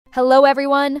Hello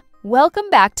everyone! Welcome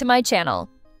back to my channel.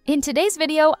 In today's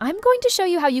video, I'm going to show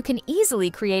you how you can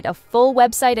easily create a full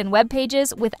website and web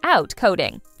pages without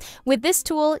coding. With this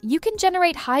tool, you can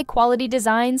generate high-quality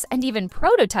designs and even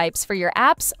prototypes for your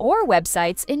apps or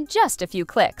websites in just a few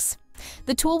clicks.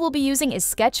 The tool we'll be using is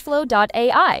Sketchflow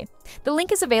AI. The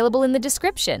link is available in the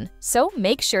description, so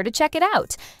make sure to check it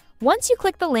out. Once you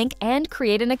click the link and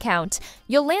create an account,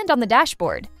 you'll land on the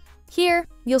dashboard. Here,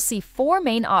 you'll see four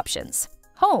main options: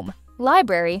 Home,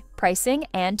 Library, Pricing,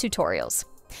 and Tutorials.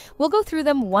 We'll go through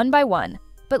them one by one,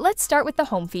 but let's start with the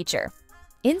Home feature.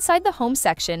 Inside the Home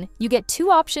section, you get two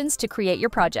options to create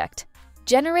your project: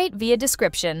 Generate via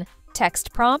Description,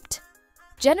 Text Prompt.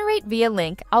 Generate via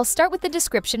link, I'll start with the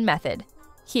description method.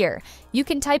 Here, you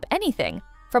can type anything,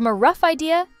 from a rough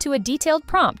idea to a detailed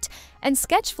prompt, and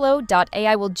Sketchflow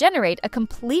AI will generate a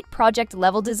complete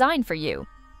project-level design for you.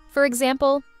 For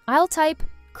example, I'll type,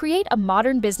 "Create a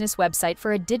modern business website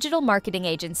for a digital marketing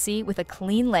agency with a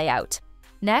clean layout."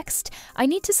 Next, I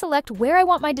need to select where I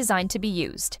want my design to be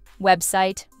used: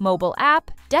 website, mobile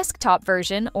app, desktop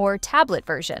version, or tablet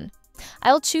version.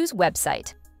 I'll choose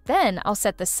website. Then I'll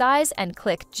set the size and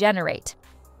click Generate.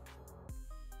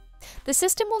 The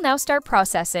system will now start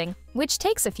processing, which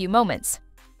takes a few moments.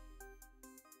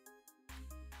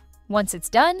 Once it's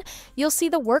done, you'll see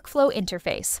the workflow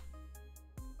interface.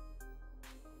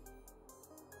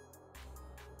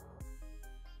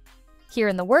 Here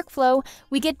in the workflow,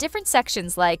 we get different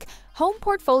sections like Home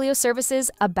Portfolio Services,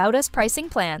 About Us Pricing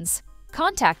Plans,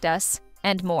 Contact Us,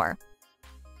 and more.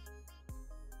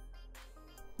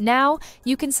 Now,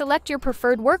 you can select your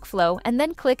preferred workflow and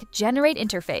then click Generate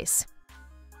Interface.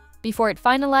 Before it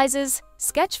finalizes,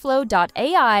 Sketchflow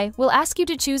AI will ask you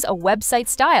to choose a website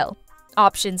style.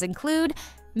 Options include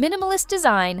Minimalist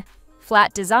Design,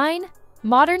 Flat Design,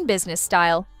 Modern Business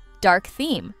Style, Dark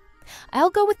Theme. I'll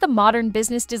go with the Modern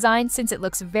Business Design since it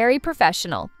looks very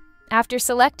professional. After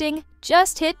selecting,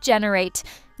 just hit Generate.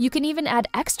 You can even add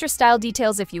extra style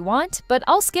details if you want, but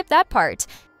I'll skip that part.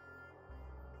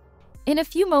 In a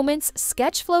few moments,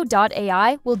 Sketchflow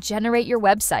AI will generate your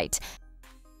website.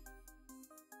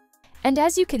 And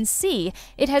as you can see,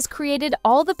 it has created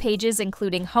all the pages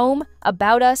including Home,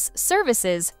 About Us,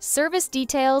 Services, Service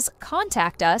Details,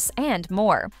 Contact Us, and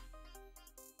more.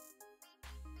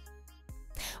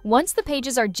 Once the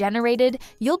pages are generated,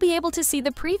 you'll be able to see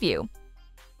the preview.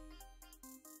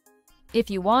 If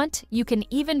you want, you can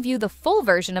even view the full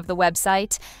version of the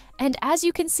website. And as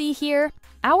you can see here,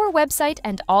 our website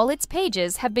and all its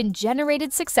pages have been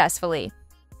generated successfully.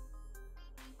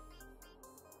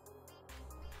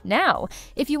 Now,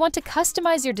 if you want to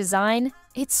customize your design,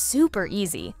 it's super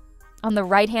easy. On the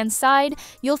right-hand side,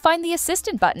 you'll find the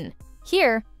Assistant button.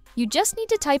 Here, you just need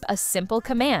to type a simple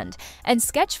command, and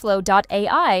Sketchflow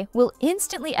AI will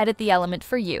instantly edit the element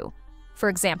for you. For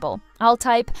example, I'll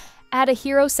type, "Add a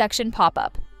hero section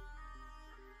pop-up."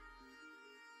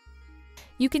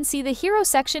 You can see the hero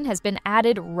section has been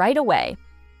added right away.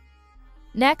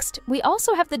 Next, we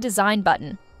also have the Design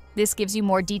button. This gives you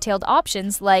more detailed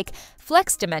options like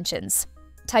flex dimensions,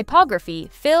 typography,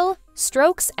 fill,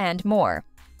 strokes, and more.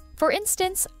 For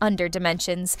instance, under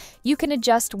dimensions, you can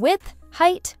adjust width,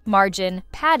 height, margin,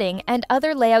 padding, and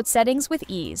other layout settings with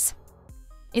ease.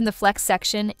 In the Flex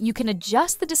section, you can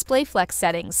adjust the display flex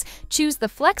settings, choose the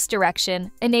flex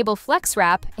direction, enable flex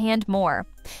wrap, and more.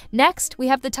 Next, we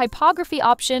have the typography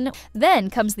option, then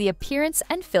comes the Appearance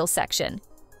and Fill section.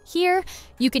 Here,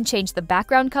 you can change the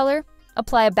background color,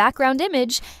 apply a background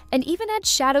image, and even add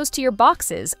shadows to your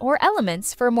boxes or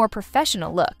elements for a more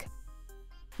professional look.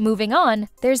 Moving on,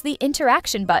 there's the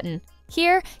Interaction button.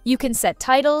 Here, you can set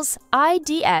titles,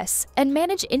 IDs, and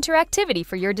manage interactivity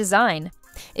for your design.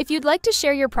 If you'd like to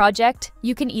share your project,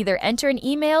 you can either enter an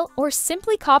email or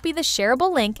simply copy the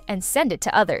shareable link and send it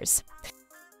to others.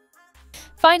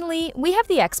 Finally, we have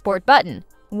the Export button.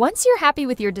 Once you're happy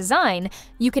with your design,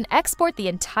 you can export the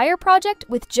entire project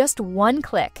with just one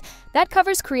click. That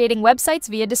covers creating websites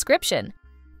via description.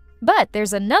 But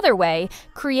there's another way: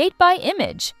 Create by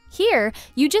Image. Here,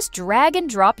 you just drag and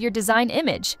drop your design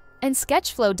image, and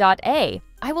Sketchflow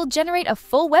AI will generate a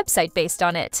full website based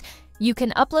on it. You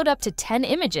can upload up to 10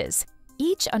 images,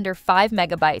 each under 5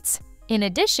 megabytes. In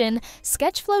addition,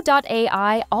 Sketchflow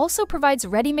AI also provides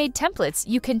ready-made templates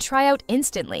you can try out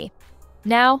instantly.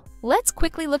 Now, let's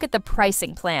quickly look at the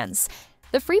pricing plans.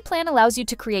 The free plan allows you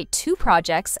to create 2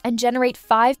 projects and generate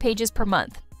 5 pages per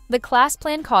month. The Class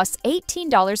plan costs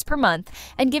 $18 per month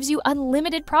and gives you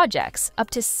unlimited projects, up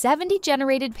to 70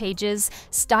 generated pages,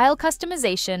 style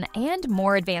customization, and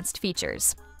more advanced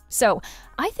features. So,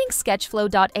 I think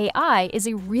Sketchflow AI is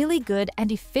a really good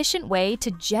and efficient way to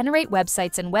generate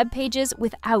websites and web pages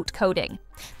without coding.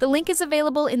 The link is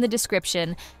available in the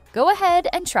description. Go ahead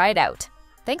and try it out.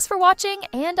 Thanks for watching,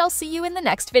 and I'll see you in the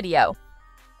next video.